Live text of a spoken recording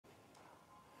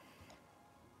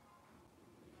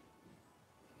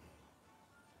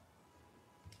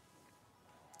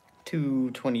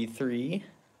223.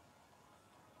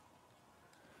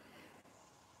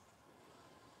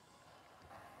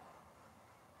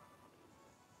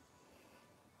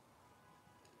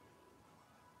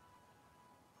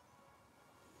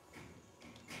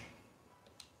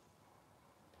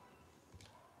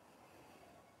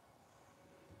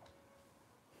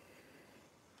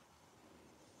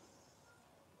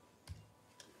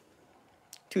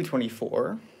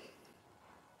 $224.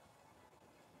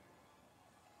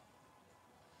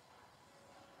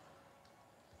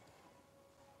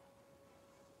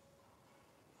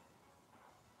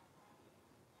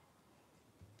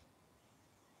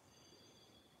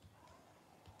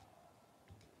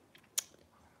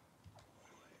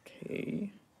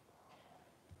 Okay.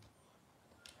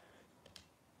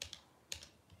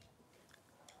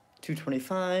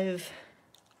 $225.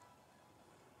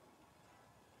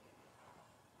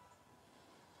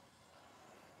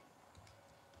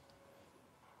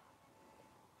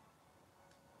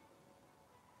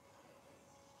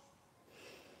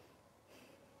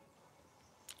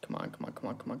 Come on, come on, come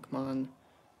on, come on, come on.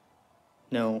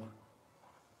 No.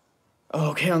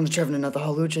 Oh, okay, on the Trevenant, not the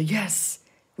Hawlucha. Yes!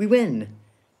 We win!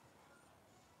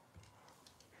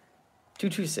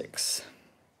 226.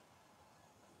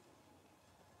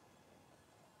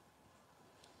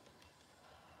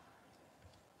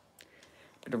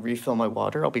 I'm gonna refill my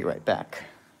water. I'll be right back.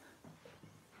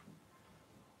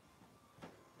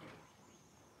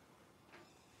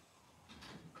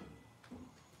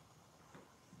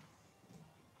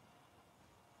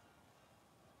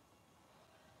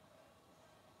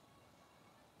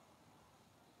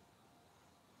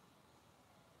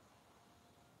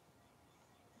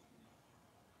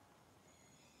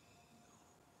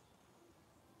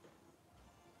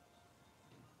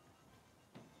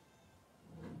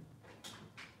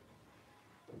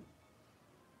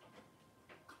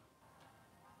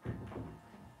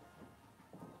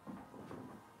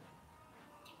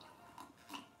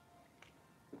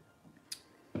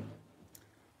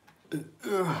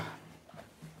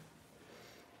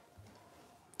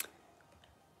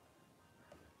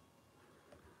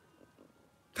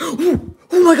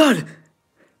 Oh my god!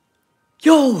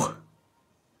 Yo!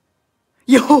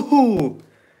 Yo!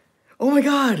 Oh my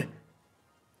god!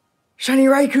 Shiny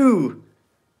Raikou!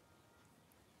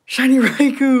 Shiny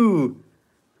Raikou!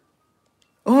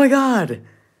 Oh my god!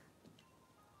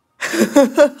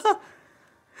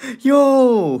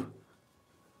 Yo!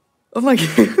 Oh my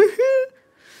god!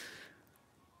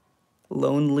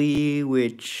 Lonely,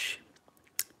 which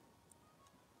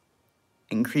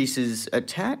increases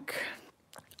attack,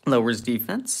 lowers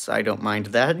defense. I don't mind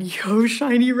that. Yo,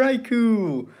 Shiny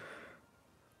Raikou!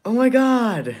 Oh my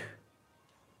god!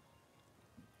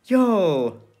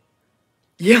 Yo!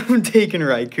 Yeah, I'm taking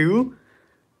Raikou.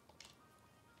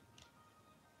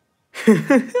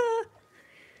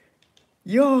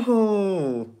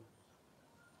 Yo!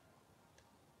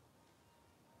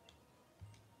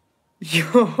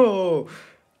 Yo!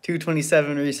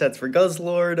 227 resets for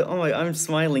Guzzlord. Oh my, I'm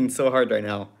smiling so hard right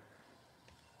now.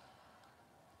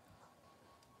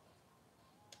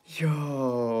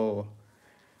 Yo.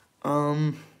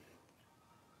 I'll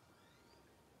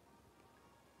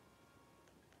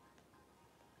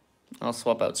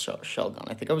swap out Shelgon.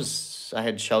 I think I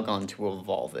had Shelgon to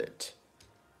evolve it.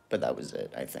 But that was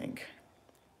it, I think.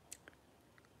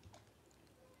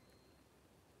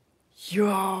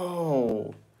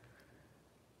 Yo!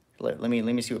 Let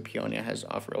me see what Peonia has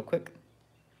to offer real quick.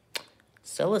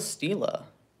 Celesteela.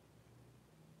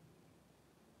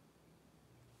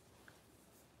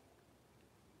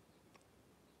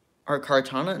 Are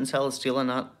Kartana and Celesteela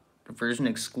not version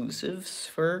exclusives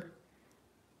for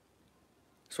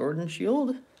Sword and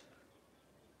Shield?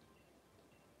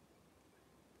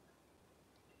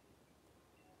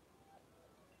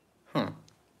 Huh.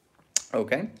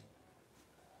 Okay.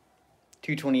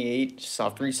 228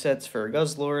 soft resets for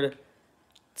Guzzlord.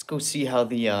 Let's go see how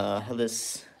the how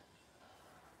this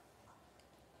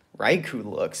Raikou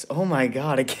looks. Oh my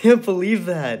god, I can't believe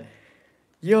that.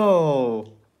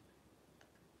 Yo.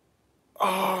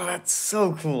 Oh, that's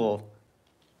so cool.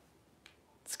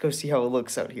 Let's go see how it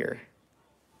looks out here.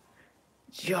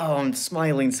 Yo, I'm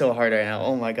smiling so hard right now.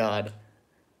 Oh my god.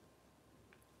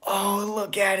 Oh,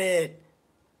 look at it.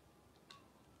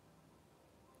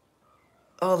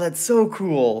 Oh, that's so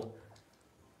cool.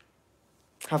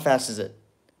 How fast is it?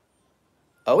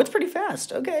 Oh, it's pretty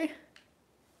fast. Okay.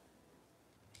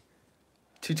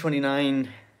 229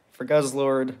 for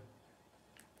Guzzlord.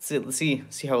 Let's see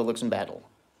how it looks in battle.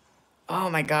 Oh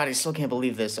my god, I still can't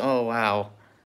believe this. Oh, wow.